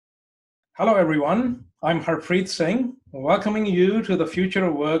Hello, everyone. I'm Harpreet Singh, welcoming you to the Future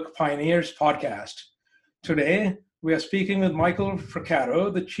of Work Pioneers podcast. Today, we are speaking with Michael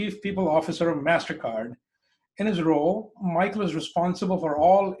Fraccaro, the Chief People Officer of Mastercard. In his role, Michael is responsible for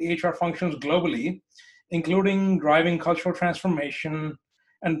all HR functions globally, including driving cultural transformation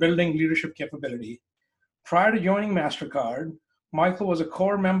and building leadership capability. Prior to joining Mastercard, Michael was a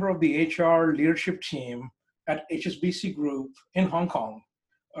core member of the HR leadership team at HSBC Group in Hong Kong.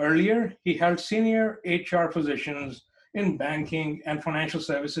 Earlier, he held senior HR positions in banking and financial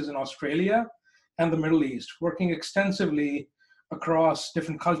services in Australia and the Middle East, working extensively across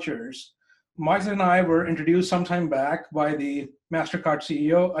different cultures. Michael and I were introduced some time back by the Mastercard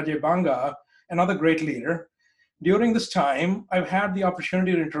CEO, Ajay Banga, another great leader. During this time, I've had the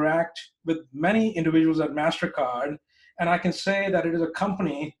opportunity to interact with many individuals at Mastercard, and I can say that it is a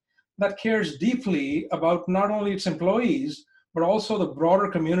company that cares deeply about not only its employees, but also the broader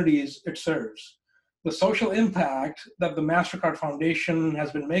communities it serves. The social impact that the Mastercard Foundation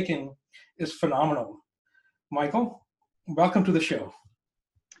has been making is phenomenal. Michael, welcome to the show.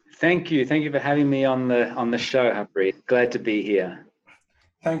 Thank you. Thank you for having me on the show, Harpreet. Glad to be here.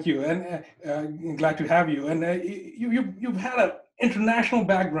 Thank you, and glad to have you. And you've had an international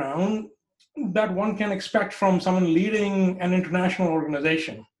background that one can expect from someone leading an international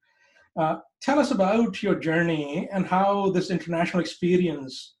organization. Tell us about your journey and how this international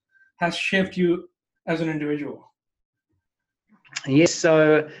experience has shaped you as an individual. Yes,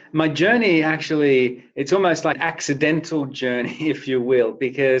 so my journey actually, it's almost like accidental journey, if you will,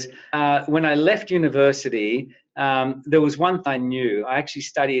 because when I left university, there was one thing I knew. I actually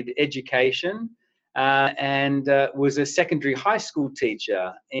studied education and was a secondary high school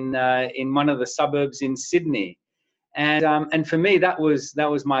teacher in one of the suburbs in Sydney. And for me, that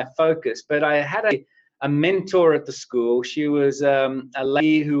was my focus. But I had a mentor at the school. She was a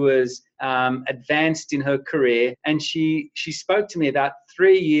lady who was advanced in her career, and she spoke to me about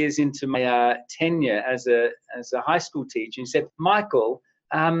 3 years into my tenure as a high school teacher and said, "Michael,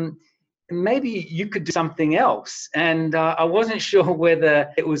 maybe you could do something else." And I wasn't sure whether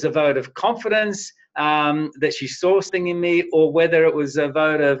it was a vote of confidence that she saw something in me, or whether it was a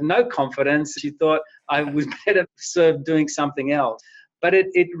vote of no confidence. She thought I was better served doing something else. But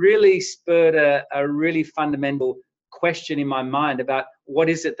it really spurred a really fundamental question in my mind about what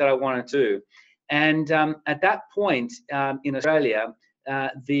is it that I want to do. And at that point in Australia,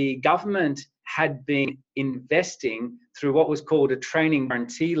 the government had been investing through what was called a training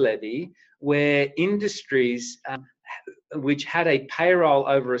guarantee levy, where industries which had a payroll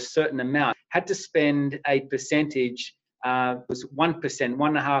over a certain amount had to spend a percentage, was 1%,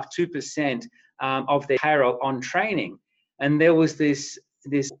 1.5%, 2% of their payroll on training. And there was this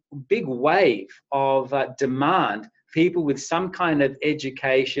big wave of demand, people with some kind of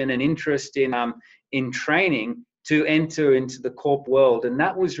education and interest in training to enter into the corporate world. And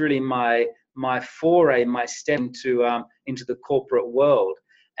that was really my foray, my step into the corporate world.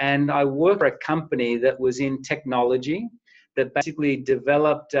 And I worked for a company that was in technology that basically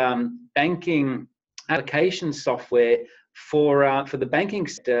developed banking application software for the banking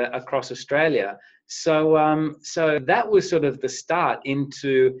sector across Australia. So that was sort of the start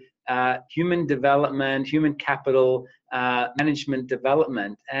into human development, human capital management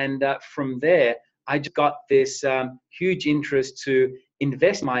development. And from there, I just got this huge interest to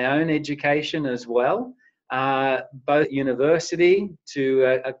invest in my own education as well, both university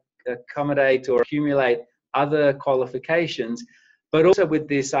to accommodate or accumulate other qualifications, but also with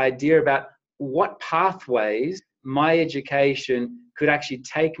this idea about what pathways my education could actually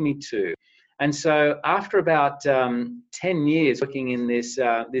take me to. And so after about 10 years working in this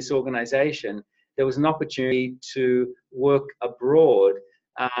organization, there was an opportunity to work abroad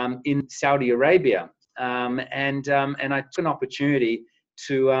in Saudi Arabia. And I took an opportunity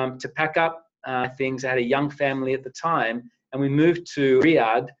to pack up things. I had a young family at the time, and we moved to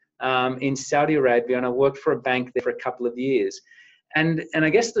Riyadh in Saudi Arabia, and I worked for a bank there for a couple of years. And I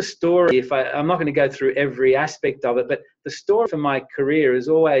guess the story, I'm not going to go through every aspect of it, but the story for my career is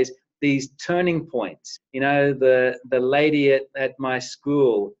always these turning points. You know, the lady at my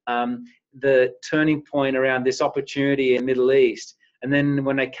school, the turning point around this opportunity in the Middle East. And then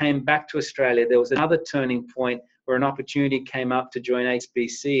when I came back to Australia, there was another turning point where an opportunity came up to join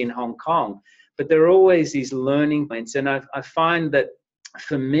HSBC in Hong Kong. But there are always these learning points. And I find that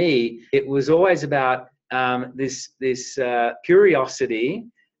for me, it was always about this curiosity,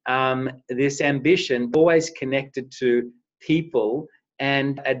 this ambition, always connected to people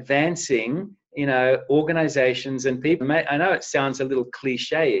and advancing, organizations and people. I know it sounds a little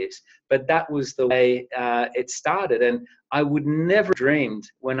cliché, but that was the way it started. And I would never dreamed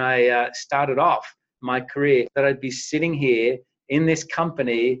when I started off my career that I'd be sitting here in this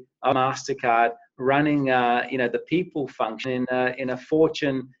company, Mastercard, running the people function in a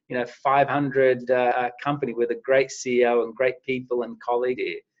Fortune 500 company with a great CEO and great people and colleagues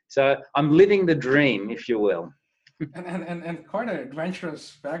here. So I'm living the dream, if you will. And quite an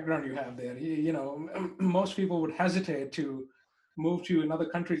adventurous background you have there. Most people would hesitate to move to another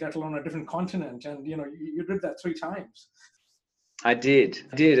country, let alone a different continent, and you did that 3 times. I did,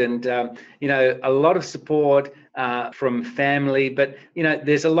 and a lot of support from family, but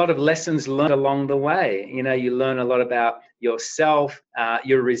there's a lot of lessons learned along the way. You learn a lot about yourself,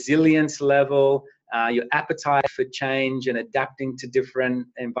 your resilience level, your appetite for change and adapting to different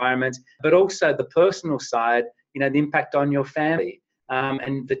environments, but also the personal side. The impact on your family,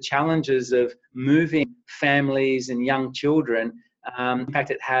 and the challenges of moving families and young children, impact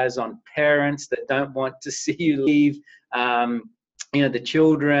it has on parents that don't want to see you leave. The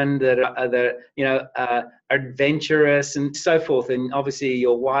children that are adventurous and so forth, and obviously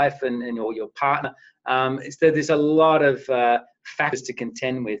your wife and your partner. So there's a lot of factors to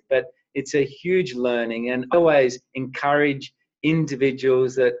contend with, but it's a huge learning, and I always encourage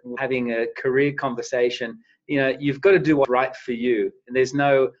individuals that having a career conversation. You've got to do what's right for you, and there's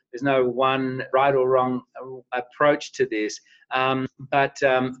no one right or wrong approach to this. But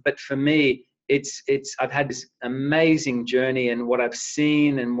for me, I've had this amazing journey, and what I've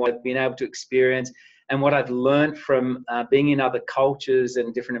seen and what I've been able to experience and what I've learned from being in other cultures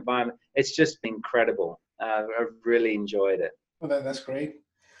and different environments. It's just been incredible. I've really enjoyed it. Well, that's great.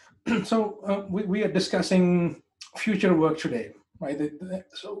 So we are discussing future work today, right?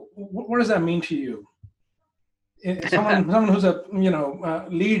 So what does that mean to you? Someone who's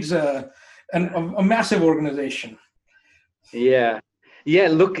leads a massive organization. Yeah.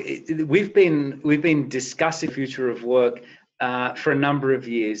 Look, we've been discussing the future of work for a number of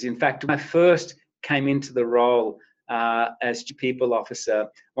years. In fact, when I first came into the role as Chief People Officer,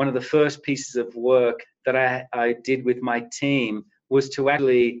 one of the first pieces of work that I did with my team was to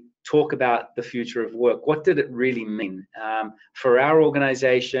actually talk about the future of work. What did it really mean for our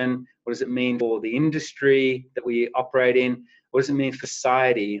organization? What does it mean for the industry that we operate in? What does it mean for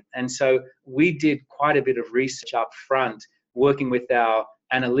society? And so we did quite a bit of research up front, working with our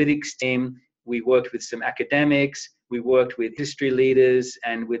analytics team. We worked with some academics, we worked with industry leaders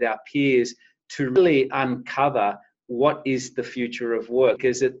and with our peers to really uncover what is the future of work.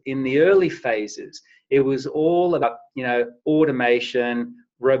 Because in the early phases, it was all about, automation,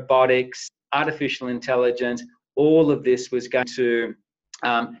 robotics, artificial intelligence. All of this was going to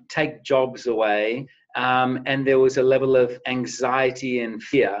take jobs away. And there was a level of anxiety and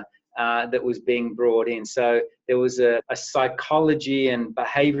fear that was being brought in. So there was a psychology and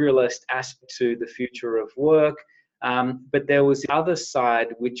behavioralist aspect to the future of work. But there was the other side,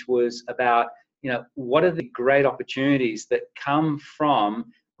 which was about, what are the great opportunities that come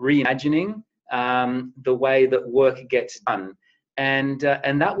from reimagining the way that work gets done. And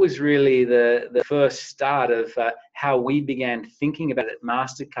that was really the first start of how we began thinking about it at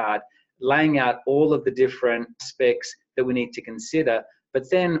Mastercard, laying out all of the different aspects that we need to consider. But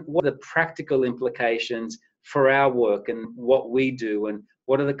then what are the practical implications for our work and what we do, and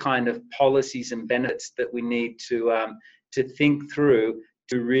what are the kind of policies and benefits that we need to think through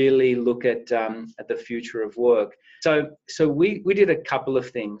to really look at the future of work. So we did a couple of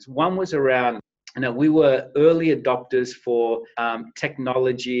things. One was around, we were early adopters for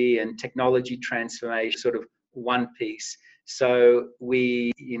technology and technology transformation, sort of one piece. So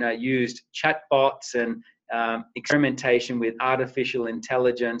we, used chatbots and experimentation with artificial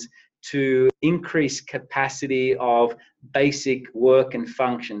intelligence to increase capacity of basic work and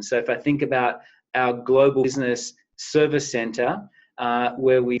function. So if I think about our global business service center,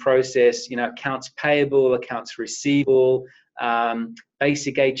 where we process, accounts payable, accounts receivable,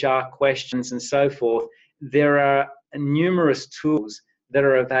 basic HR questions and so forth, there are numerous tools that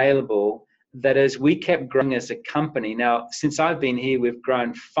are available that as we kept growing as a company. Now, since I've been here, we've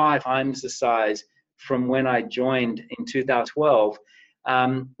grown 5 times the size from when I joined in 2012.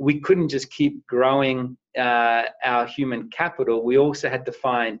 We couldn't just keep growing our human capital. We also had to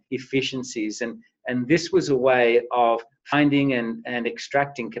find efficiencies. And this was a way of finding and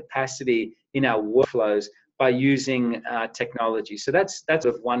extracting capacity in our workflows by using technology. So that's sort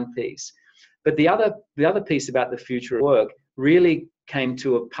of one piece. But the other piece about the future of work really came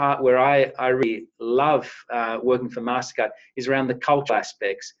to a part where I really love working for Mastercard, is around the cultural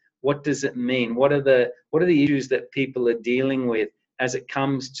aspects. What does it mean? What are the issues that people are dealing with as it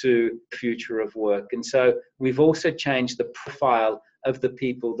comes to the future of work? And so we've also changed the profile of the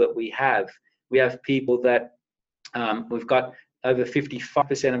people that we have. We have people that we've got over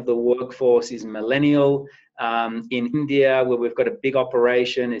 55% of the workforce is millennial. In India, where we've got a big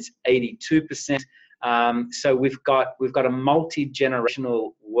operation, it's 82%. So we've got a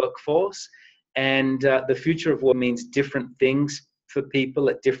multi-generational workforce, and the future of work means different things for people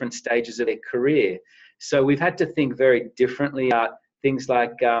at different stages of their career. So we've had to think very differently about things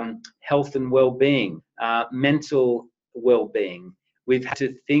like health and well-being, mental well-being. We've had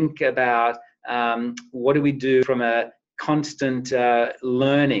to think about what do we do from a constant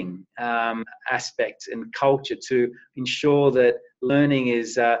learning aspect and culture to ensure that learning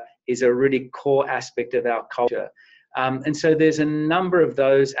is a really core aspect of our culture. And so there's a number of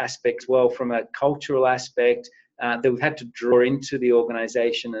those aspects, well, from a cultural aspect that we've had to draw into the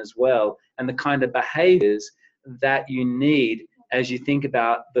organization as well, and the kind of behaviors that you need as you think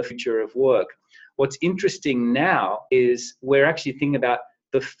about the future of work. What's interesting now is we're actually thinking about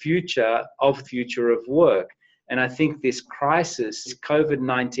the future of work. And I think this crisis, this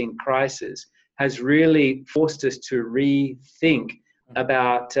COVID-19 crisis, has really forced us to rethink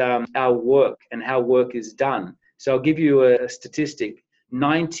about our work and how work is done. So I'll give you a statistic.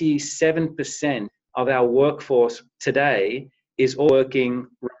 97% of our workforce today is all working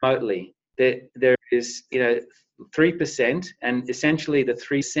remotely. There is 3%, and essentially the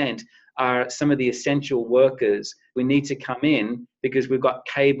 3% are some of the essential workers. We need to come in because we've got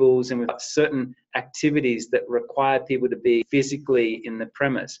cables and we've got certain activities that require people to be physically in the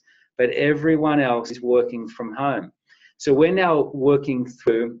premise, but everyone else is working from home. So we're now working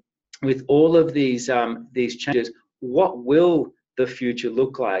through, with all of these changes, what will the future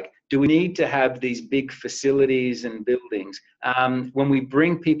look like? Do we need to have these big facilities and buildings? When we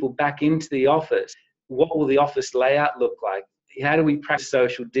bring people back into the office, what will the office layout look like? How do we practice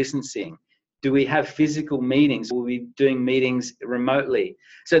social distancing? Do we have physical meetings? Will we be doing meetings remotely?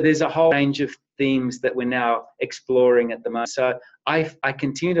 So there's a whole range of themes that we're now exploring at the moment. So I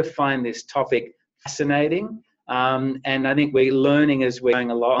continue to find this topic fascinating, and I think we're learning as we're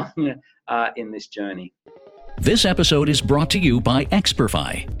going along in this journey. This episode is brought to you by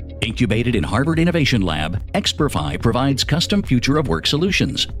Experfy. Incubated in Harvard Innovation Lab, Experfy provides custom future of work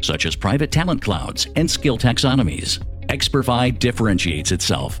solutions, such as private talent clouds and skill taxonomies. Experfy differentiates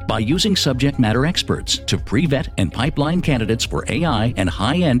itself by using subject matter experts to pre-vet and pipeline candidates for AI and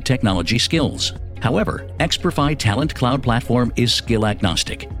high-end technology skills. However, Experfy Talent Cloud platform is skill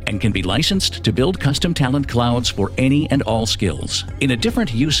agnostic and can be licensed to build custom talent clouds for any and all skills. In a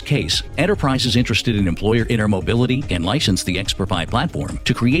different use case, enterprises interested in employer intermobility can license the Experfy platform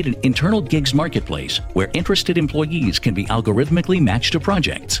to create an internal gigs marketplace where interested employees can be algorithmically matched to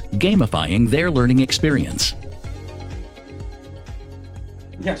projects, gamifying their learning experience.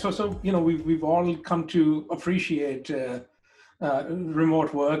 Yeah, so we've all come to appreciate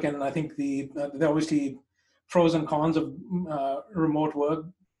remote work, and I think there are obviously pros and cons of remote work.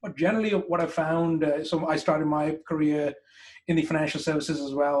 But generally, what I found, so I started my career in the financial services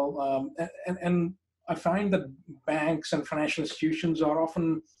as well, and I find that banks and financial institutions are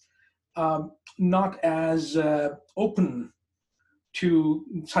often not as open to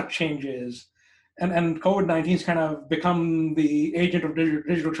such changes. And COVID-19 has kind of become the agent of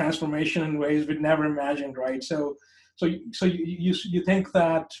digital transformation in ways we'd never imagined, right? So you think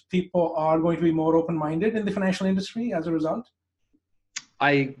that people are going to be more open-minded in the financial industry as a result?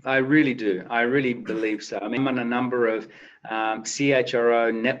 I really do. I really believe so. I mean, I'm on a number of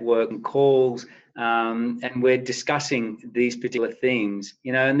CHRO network calls, and we're discussing these particular things.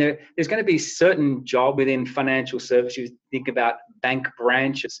 And there's going to be certain job within financial services. Think about bank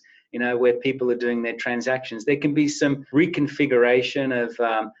branches, where people are doing their transactions. There can be some reconfiguration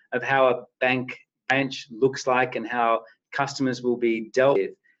of how a bank branch looks like and how customers will be dealt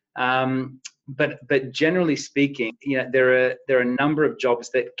with. But generally speaking, there are a number of jobs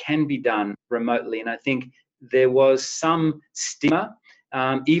that can be done remotely, and I think there was some stigma,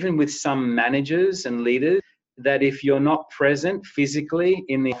 even with some managers and leaders, that if you're not present physically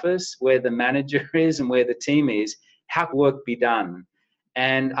in the office where the manager is and where the team is, how can work be done?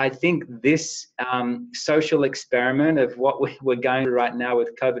 And I think this social experiment of what we're going through right now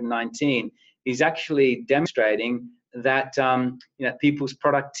with COVID-19 is actually demonstrating that people's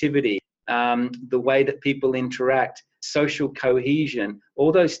productivity, the way that people interact, social cohesion,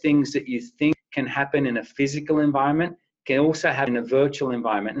 all those things that you think can happen in a physical environment can also happen in a virtual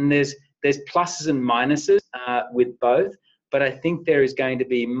environment. And there's pluses and minuses with both, but I think there is going to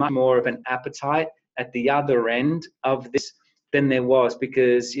be much more of an appetite at the other end of this than there was,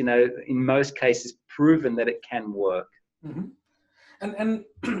 because in most cases proven that it can work. Mm-hmm. And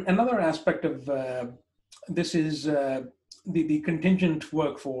another aspect of this is the contingent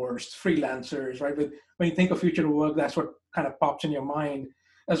workforce, freelancers, right? When you think of future of work, that's what kind of pops in your mind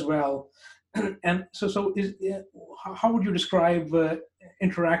as well. And how would you describe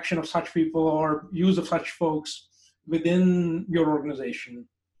interaction of such people or use of such folks within your organization?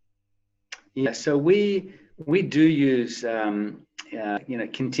 Yeah, so we do use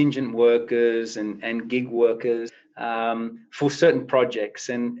contingent workers and gig workers for certain projects,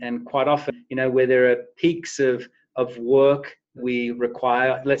 and quite often, where there are peaks of work we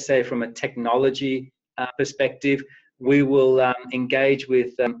require, let's say from a technology perspective, we will engage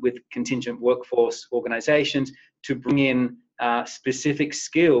with contingent workforce organizations to bring in specific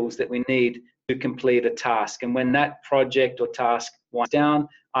skills that we need to complete a task. And when that project or task winds down,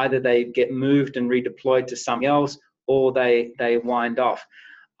 either they get moved and redeployed to something else, or they wind off.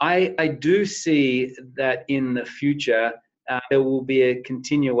 I do see that in the future there will be a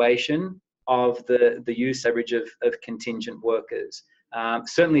continuation of the use average of contingent workers.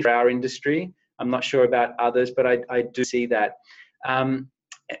 Certainly for our industry. I'm not sure about others, but I do see that.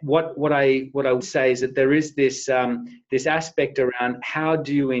 What I would say is that there is this aspect around how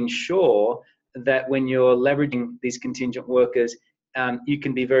do you ensure that when you're leveraging these contingent workers, you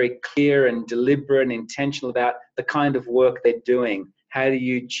can be very clear and deliberate and intentional about the kind of work they're doing. How do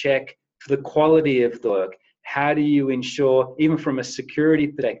you check for the quality of the work? How do you ensure, even from a security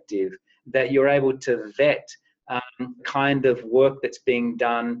perspective, that you're able to vet kind of work that's being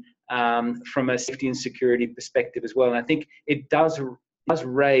done from a safety and security perspective as well? And I think it does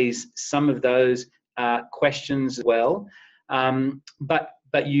raise some of those questions as well. But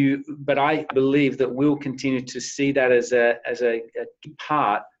I believe that we'll continue to see that as a key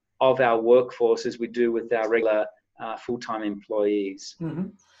part of our workforce as we do with our regular full-time employees. Mm-hmm.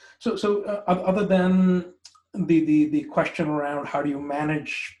 So other than the question around how do you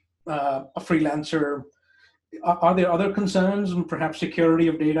manage a freelancer, are there other concerns, perhaps security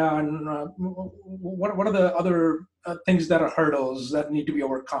of data, and what are the other things that are hurdles that need to be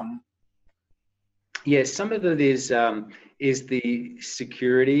overcome? Yes, some of it is the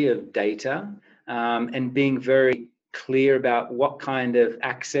security of data and being very clear about what kind of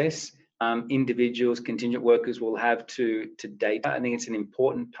access individuals, contingent workers will have to data. I think it's an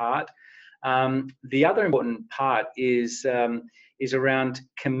important part. The other important part is around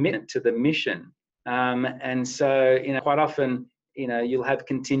commitment to the mission. And so, quite often, you'll have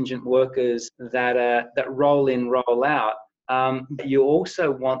contingent workers that roll in, roll out. But you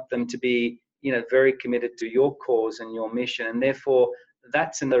also want them to be, very committed to your cause and your mission, and therefore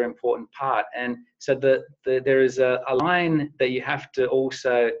that's another important part. And so there is a line that you have to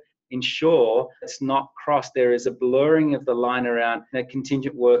also ensure it's not crossed. There is a blurring of the line around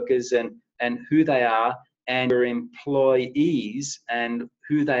contingent workers and who they are, and your employees and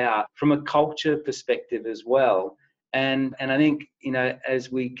who they are from a culture perspective as well. And I think,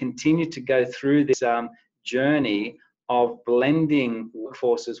 as we continue to go through this journey of blending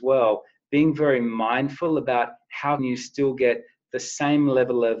workforce as well, being very mindful about how you still get the same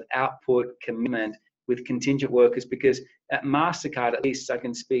level of output commitment with contingent workers, because at Mastercard, at least I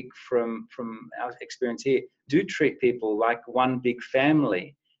can speak from our experience here, do treat people like one big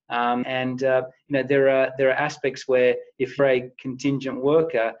family. There are aspects where if you're a contingent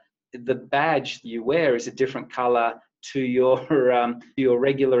worker, the badge you wear is a different color to your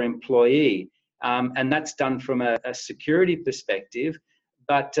regular employee, and that's done from a security perspective.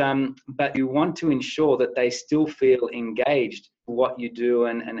 But you want to ensure that they still feel engaged in what you do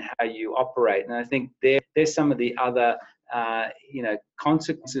and how you operate. And I think there's some of the other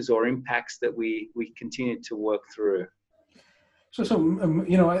consequences or impacts that we continue to work through. So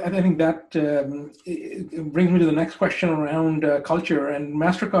I think that it brings me to the next question around culture. And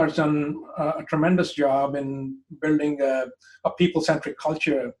Mastercard's done a tremendous job in building a people-centric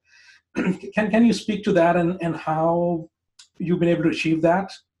culture. Can you speak to that and how you've been able to achieve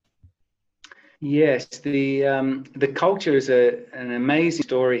that? Yes, the culture is an amazing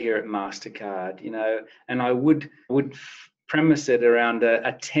story here at Mastercard, and I would premise it around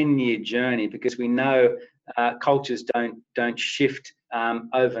a 10-year journey, because we know cultures don't shift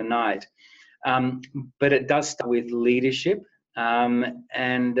overnight, but it does start with leadership,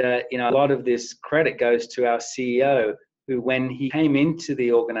 and a lot of this credit goes to our CEO, who, when he came into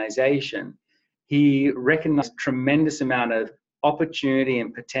the organization, he recognized a tremendous amount of opportunity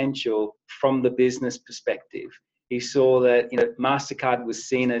and potential from the business perspective. He saw that Mastercard was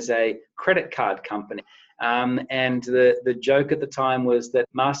seen as a credit card company, and the joke at the time was that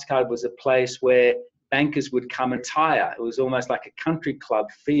Mastercard was a place where bankers would come and retire. It was almost like a country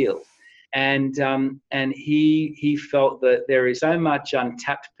club feel, and he felt that there is so much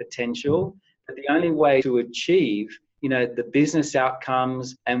untapped potential that the only way to achieve the business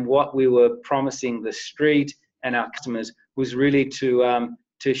outcomes and what we were promising the street and our customers was really to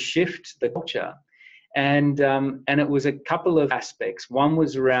shift the culture. And it was a couple of aspects. One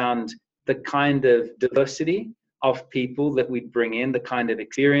was around the kind of diversity of people that we'd bring in, the kind of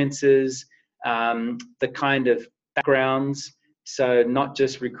experiences, the kind of backgrounds. So not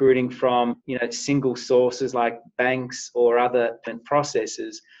just recruiting from, single sources like banks or other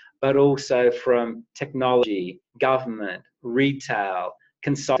processes, but also from technology, government, retail,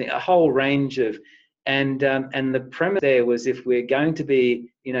 consulting, a whole range of, and the premise there was, if we're going to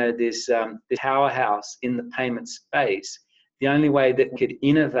be, this powerhouse in the payment space, the only way that we could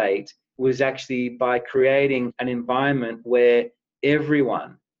innovate was actually by creating an environment where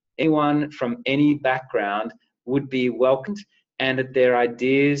anyone from any background would be welcomed, and that their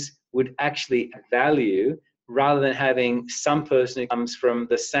ideas would actually add value, rather than having some person who comes from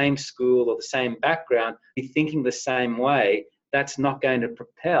the same school or the same background be thinking the same way. That's not going to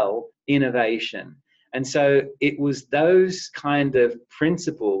propel innovation. And so it was those kind of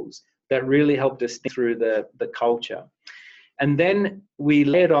principles that really helped us think through the culture. And then we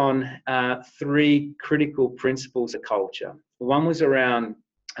led on 3 critical principles of culture. One was around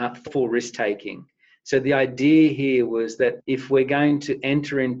full risk-taking. So the idea here was that if we're going to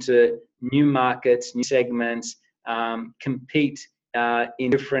enter into new markets, new segments, compete in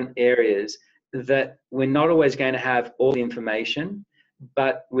different areas, that we're not always going to have all the information,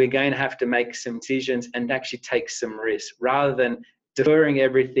 but we're going to have to make some decisions and actually take some risks, rather than deferring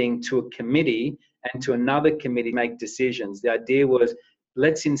everything to a committee and to another committee to make decisions. The idea was,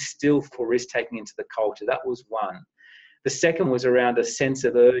 let's instill full risk-taking into the culture. That was one. The second was around a sense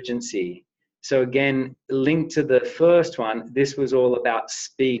of urgency. So again, linked to the first one, this was all about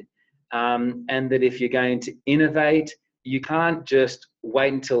speed, and that if you're going to innovate, you can't just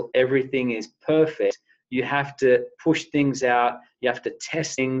wait until everything is perfect. You have to push things out, you have to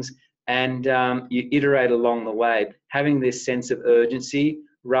test things, and you iterate along the way, having this sense of urgency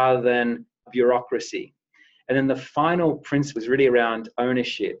rather than bureaucracy. And then the final principle was really around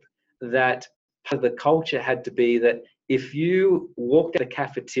ownership, that part of the culture had to be that if you walked at a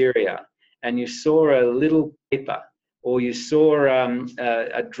cafeteria and you saw a little paper, or you saw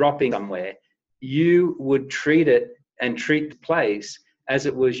a dropping somewhere, you would treat it and treat the place as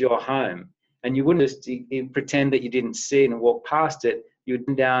it was your home. And you wouldn't just pretend that you didn't see it and walk past it. You'd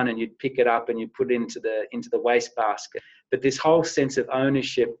come down and you'd pick it up and you'd put it into the wastebasket. But this whole sense of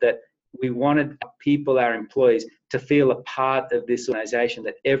ownership, that we wanted people, our employees, to feel a part of this organization,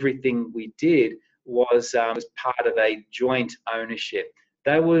 that everything we did was part of a joint ownership.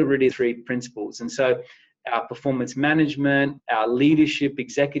 They were really 3 principles. And so our performance management, our leadership,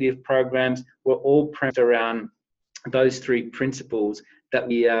 executive programs were all premised around those 3 principles that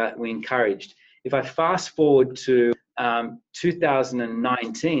we encouraged. If I fast forward to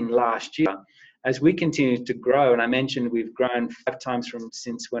 2019, last year, as we continue to grow, and I mentioned we've grown 5 times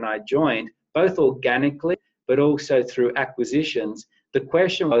since when I joined, both organically, but also through acquisitions, the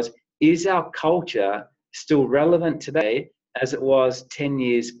question was, is our culture still relevant today as it was 10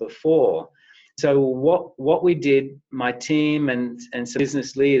 years before? So what we did, my team and some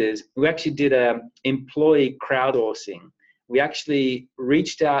business leaders, we actually did an employee crowdsourcing. We actually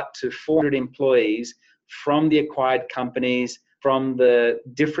reached out to 400 employees from the acquired companies, from the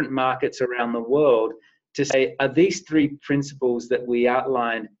different markets around the world, to say, are these 3 principles that we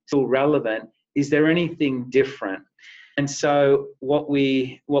outlined still relevant? Is there anything different? And so what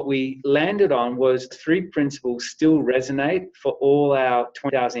we landed on was 3 principles still resonate for all our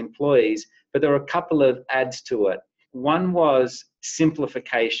 20,000 employees, but there were a couple of adds to it. One was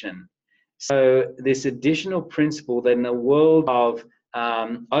simplification. So this additional principle that in a world of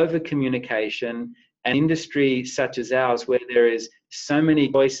over-communication, an industry such as ours, where there is so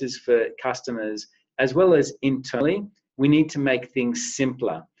many choices for customers, as well as internally, we need to make things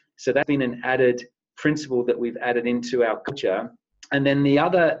simpler. So that's been an added principle that we've added into our culture. And then the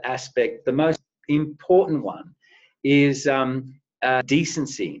other aspect, the most important one, is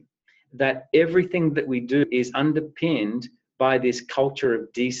decency. That everything that we do is underpinned by this culture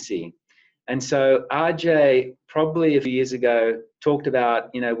of decency. And so RJ, probably a few years ago, talked about,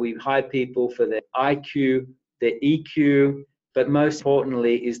 we hire people for their IQ, their EQ, but most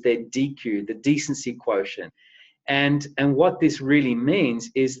importantly is their DQ, the decency quotient. And what this really means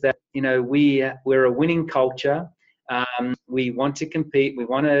is that, we're a winning culture. We want to compete. We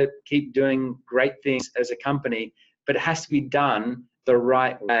want to keep doing great things as a company, but it has to be done the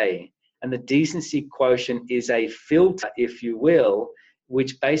right way. And the decency quotient is a filter, if you will,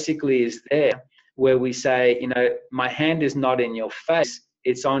 which basically is there where we say, my hand is not in your face,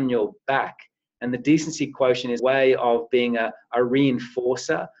 it's on your back. And the decency quotient is a way of being a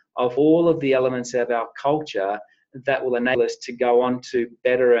reinforcer of all of the elements of our culture that will enable us to go on to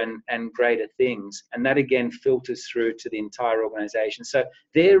better and greater things. And that again filters through to the entire organization. So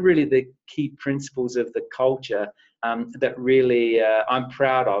they're really the key principles of the culture that really I'm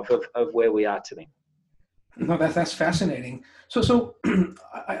proud of where we are today. No, that's fascinating. So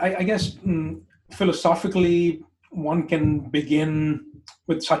I guess philosophically, one can begin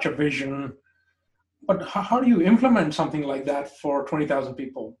with such a vision, but how do you implement something like that for 20,000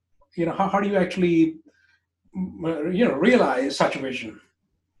 people? How do you actually realize such a vision?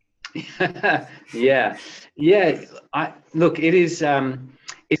 yeah. Look, it is.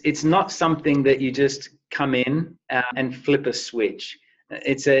 It's not something that you just come in and flip a switch.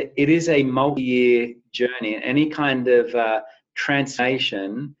 It is a multi-year journey. Any kind of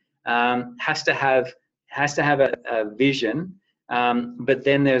transformation has to have a vision, but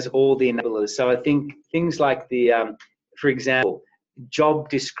then there's all the enablers. So I think things like for example, job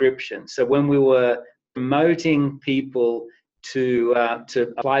description. So when we were promoting people to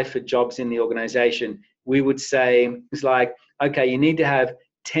apply for jobs in the organization, we would say things like, okay, you need to have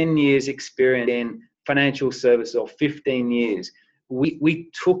 10 years experience in financial services or 15 years. We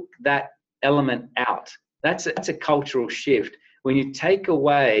took that element out. That's a cultural shift. When you take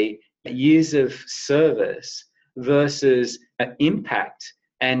away years of service versus impact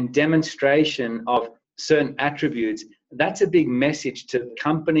and demonstration of certain attributes, that's a big message to the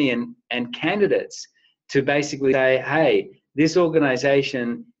company and candidates to basically say, hey, this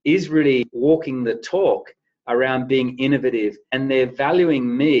organization is really walking the talk around being innovative, and they're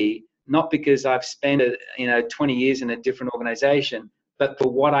valuing me not because I've spent 20 years in a different organization, but for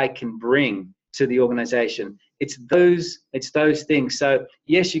what I can bring to the organization. It's those things. So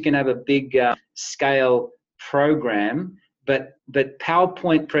yes, you can have a big scale program, but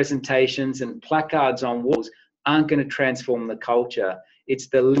PowerPoint presentations and placards on walls aren't going to transform the culture. It's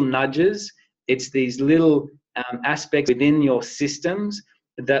the little nudges. It's these little aspects within your systems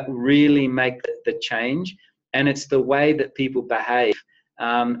that really make the change. And it's the way that people behave.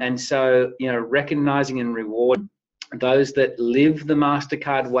 And so, recognizing and rewarding those that live the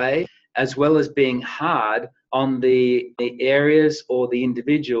Mastercard way, as well as being hard on the areas or the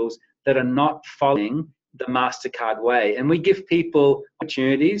individuals that are not following the Mastercard way. And we give people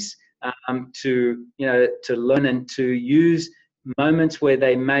opportunities to learn and to use moments where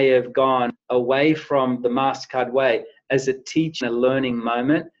they may have gone away from the Mastercard way as a teaching, a learning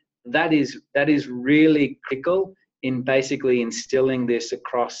moment. That is really critical in basically instilling this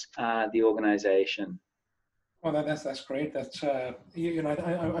across the organization. Well, that's great. That's I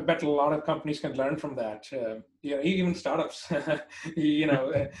bet a lot of companies can learn from that. Even startups. As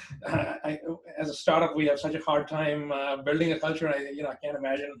a startup, we have such a hard time building a culture. I can't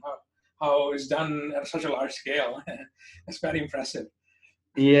imagine how it's done at such a large scale. It's very impressive.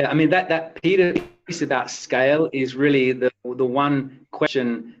 Yeah, I mean that piece about scale is really the one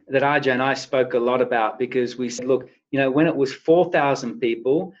question that RJ and I spoke a lot about, because we said, look, when it was 4,000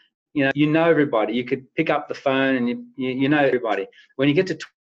 people, you know everybody. You could pick up the phone and you know everybody. When you get to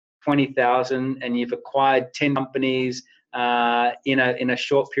 20,000 and you've acquired 10 companies in a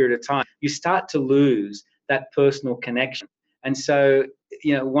short period of time, you start to lose that personal connection. And so,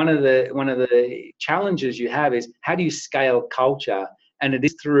 one of the challenges you have is, how do you scale culture? And it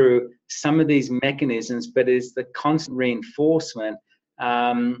is through some of these mechanisms, but it's the constant reinforcement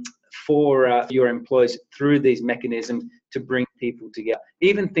for your employees through these mechanisms to bring people together.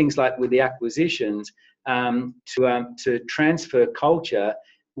 Even things like with the acquisitions, to transfer culture,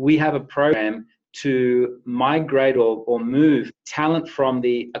 we have a program to migrate or move talent from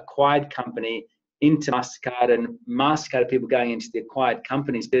the acquired company into Mastercard, and Mastercard people going into the acquired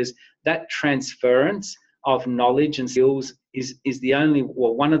companies, because that transference of knowledge and skills is the only,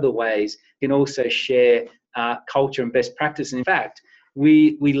 well, one of the ways you can also share culture and best practice. And in fact,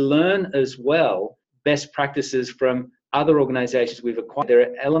 we learn as well best practices from other organizations we've acquired. There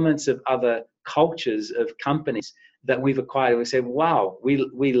are elements of other cultures of companies that we've acquired. We say, wow,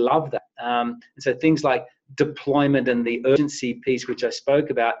 we love that. And so things like deployment and the urgency piece, which I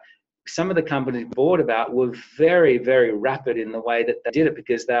spoke about, some of the companies we bought about were very, very rapid in the way that they did it,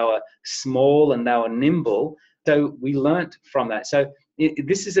 because they were small and they were nimble. So we learned from that. So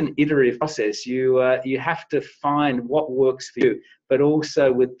this is an iterative process. You have to find what works for you, but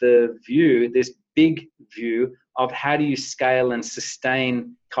also with the view, this big view of how do you scale and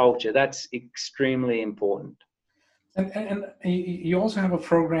sustain culture. That's extremely important. And you also have a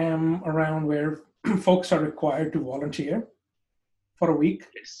program around where folks are required to volunteer for a week.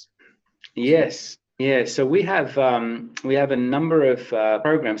 Yes. Yeah, so we have a number of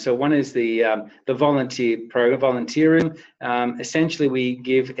programs. So one is the volunteer program, volunteerism. Essentially, we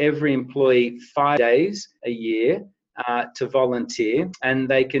give every employee 5 days a year to volunteer, and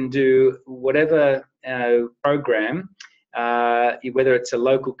they can do whatever program, whether it's a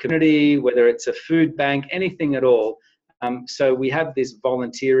local community, whether it's a food bank, anything at all. So we have this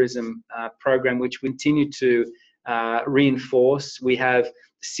volunteerism program, which we continue to reinforce. We have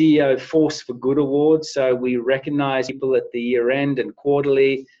CEO Force for Good Awards. So we recognize people at the year end and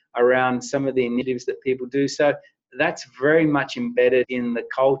quarterly around some of the initiatives that people do. So that's very much embedded in the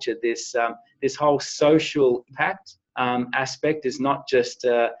culture. This whole social impact aspect is not just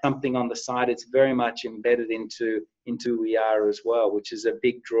something on the side. It's very much embedded into who we are as well, which is a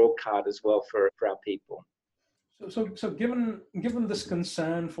big draw card as well for our people. So given this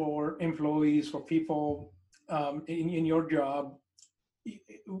concern for employees, for people in your job,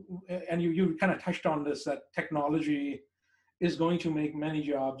 and you kind of touched on this, that technology is going to make many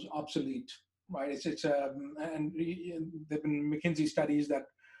jobs obsolete, right? And there've been McKinsey studies that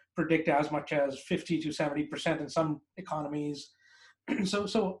predict as much as 50 to 70% in some economies.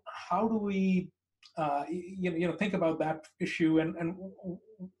 So how do we think about that issue, and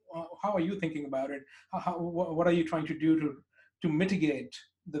how are you thinking about it? What are you trying to do to mitigate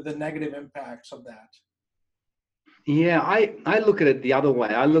the negative impacts of that? Yeah, I look at it the other way.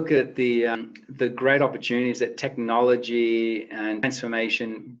 I look at the great opportunities that technology and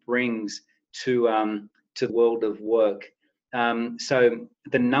transformation brings to the world of work. So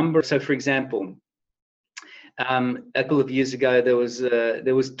for example, a couple of years ago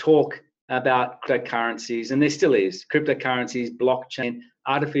there was talk about cryptocurrencies, and there still is cryptocurrencies, blockchain,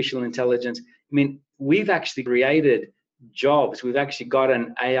 artificial intelligence. I mean, we've actually created jobs. We've actually got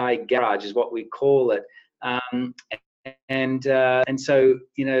an AI garage, is what we call it. And so,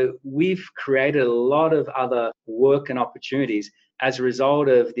 we've created a lot of other work and opportunities as a result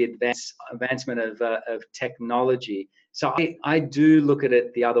of the advancement of technology. So I do look at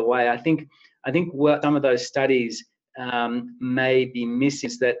it the other way. I think what some of those studies may be missing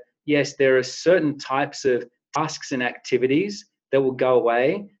is that, yes, there are certain types of tasks and activities that will go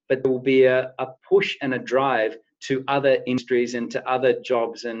away, but there will be a push and a drive to other industries and to other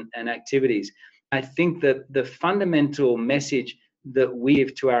jobs and activities. I think that the fundamental message that we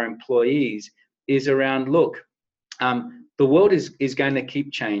give to our employees is around, look, the world is going to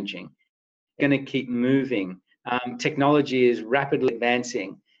keep changing, going to keep moving. Technology is rapidly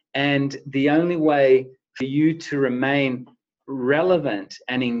advancing. And the only way for you to remain relevant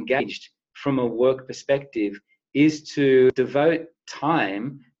and engaged from a work perspective is to devote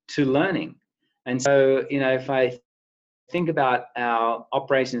time to learning. And so, if I think about our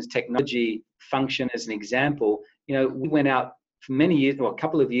operations technology function as an example, we went out for many years, or a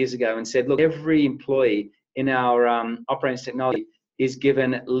couple of years ago, and said, look, every employee in our operations technology is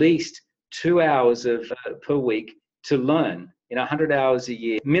given at least 2 hours per week to learn, 100 hours a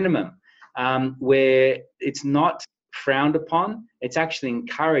year minimum, where it's not frowned upon. It's actually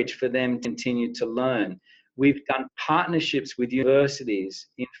encouraged for them to continue to learn. We've done partnerships with universities.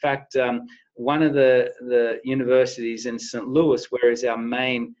 In fact, one of the universities in St. Louis, where is our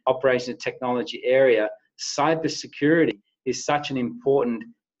main operation technology area, cybersecurity is such an important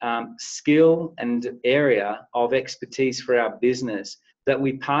skill and area of expertise for our business that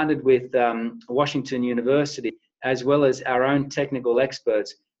we partnered with Washington University as well as our own technical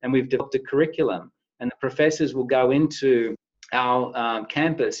experts, and we've developed a curriculum, and the professors will go into our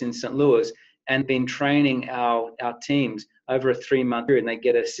campus in St. Louis and been training our teams over a 3-month period, and they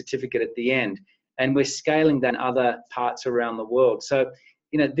get a certificate at the end. And we're scaling that in other parts around the world. So,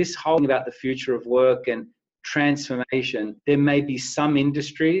 this whole thing about the future of work and transformation, there may be some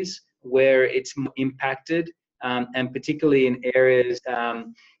industries where it's more impacted, and particularly in areas,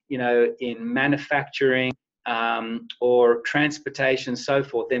 in manufacturing or transportation, so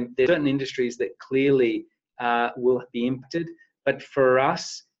forth. Then there are certain industries that clearly will be impacted. But for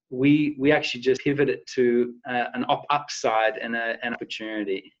us, we actually just pivot it to an upside and an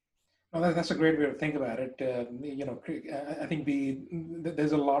opportunity. Well, that's a great way to think about it. I think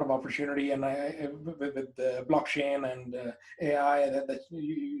there's a lot of opportunity, and with the blockchain and AI that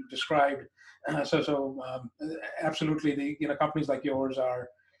you described. Absolutely, the companies like yours are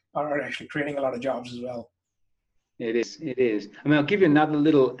actually creating a lot of jobs as well. It is. I mean, I'll give you another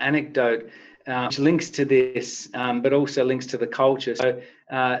little anecdote which links to this, but also links to the culture. So,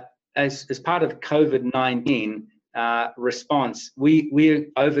 as part of COVID-19 response, we're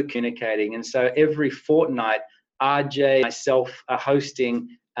over communicating, and so every fortnight, RJ, myself are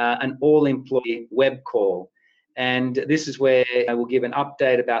hosting an all-employee web call, and this is where I will give an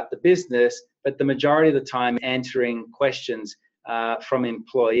update about the business, but the majority of the time answering questions from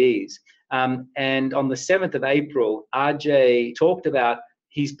employees. And on the 7th of April, RJ talked about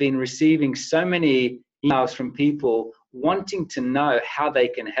he's been receiving so many emails from people wanting to know how they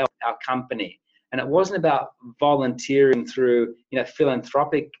can help our company. And it wasn't about volunteering through,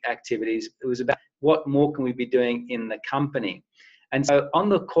 philanthropic activities. It was about what more can we be doing in the company. And so on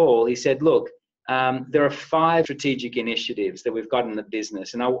the call, he said, look, there are 5 strategic initiatives that we've got in the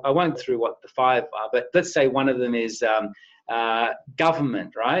business. And I won't go through what the 5 are, but let's say one of them is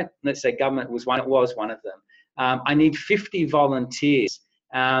government, right? Let's say government was one of them. I need 50 volunteers.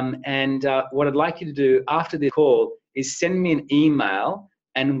 And what I'd like you to do after the call is send me an email,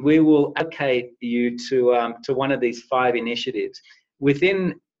 and we will allocate you to one of these 5 initiatives.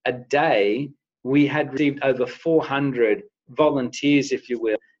 Within a day, we had received over 400 volunteers, if you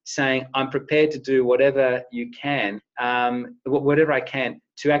will, saying, I'm prepared to do whatever you can, whatever I can,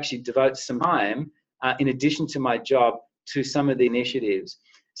 to actually devote some time, in addition to my job, to some of the initiatives.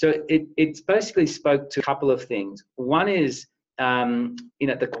 So it basically spoke to a couple of things. One is,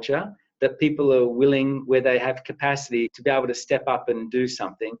 the culture, that people are willing, where they have capacity to be able to step up and do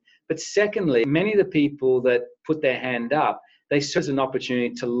something. But secondly, many of the people that put their hand up, they saw it as an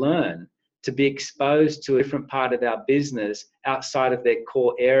opportunity to learn, to be exposed to a different part of our business outside of their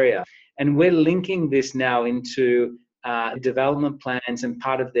core area. And we're linking this now into development plans and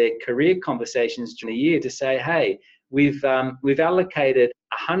part of their career conversations during the year to say, hey, we've allocated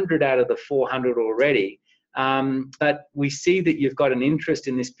 100 out of the 400 already. But we see that you've got an interest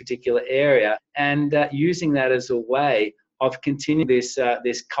in this particular area, and using that as a way of continuing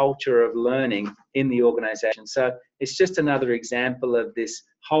this culture of learning in the organization. So it's just another example of this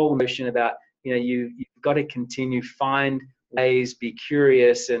whole notion about, you've got to continue, find ways, be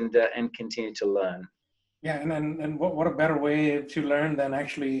curious, and continue to learn. Yeah, and what a better way to learn than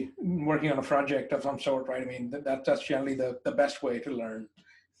actually working on a project of some sort, right? I mean, that's generally the best way to learn.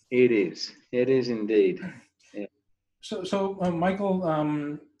 It is indeed. Yeah. So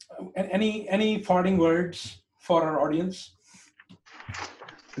Michael, any parting words for our audience?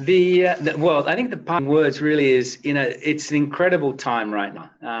 Well, I think the parting words really is, it's an incredible time right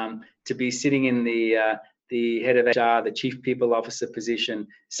now to be sitting in the head of HR, the chief people officer position.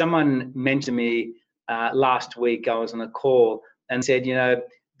 Someone mentioned to me last week, I was on a call and said,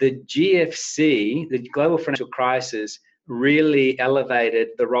 the GFC, the global financial crisis, really elevated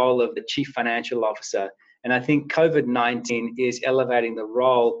the role of the chief financial officer. And I think COVID-19 is elevating the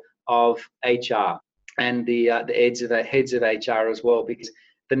role of HR and the heads of HR as well, because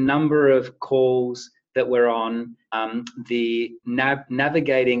the number of calls that we're on, the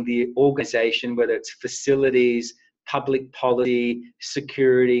navigating the organization, whether it's facilities, public policy,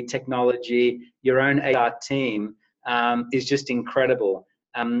 security, technology, your own HR team, is just incredible.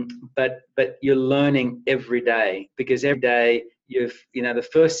 But you're learning every day, because every day the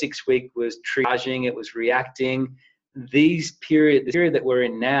first 6 weeks was triaging, it was reacting. The period that we're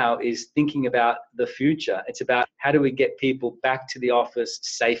in now is thinking about the future. It's about how do we get people back to the office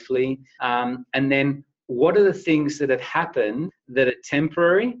safely, and then what are the things that have happened that are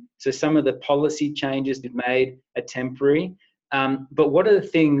temporary? So some of the policy changes we've made are temporary, but what are the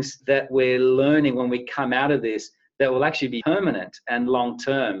things that we're learning when we come out of this that will actually be permanent and long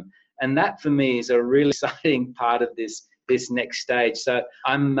term? And that for me is a really exciting part of this next stage. So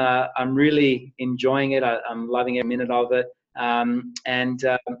I'm really enjoying it. I'm loving every minute of it. And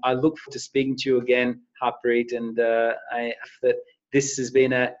I look forward to speaking to you again, Harpreet. And I hope that this has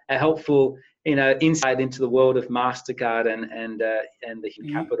been a helpful, insight into the world of Mastercard and the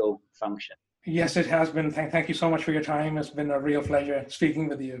human capital function. Yes, it has been. Thank you so much for your time. It's been a real pleasure speaking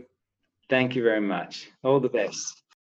with you. Thank you very much. All the best.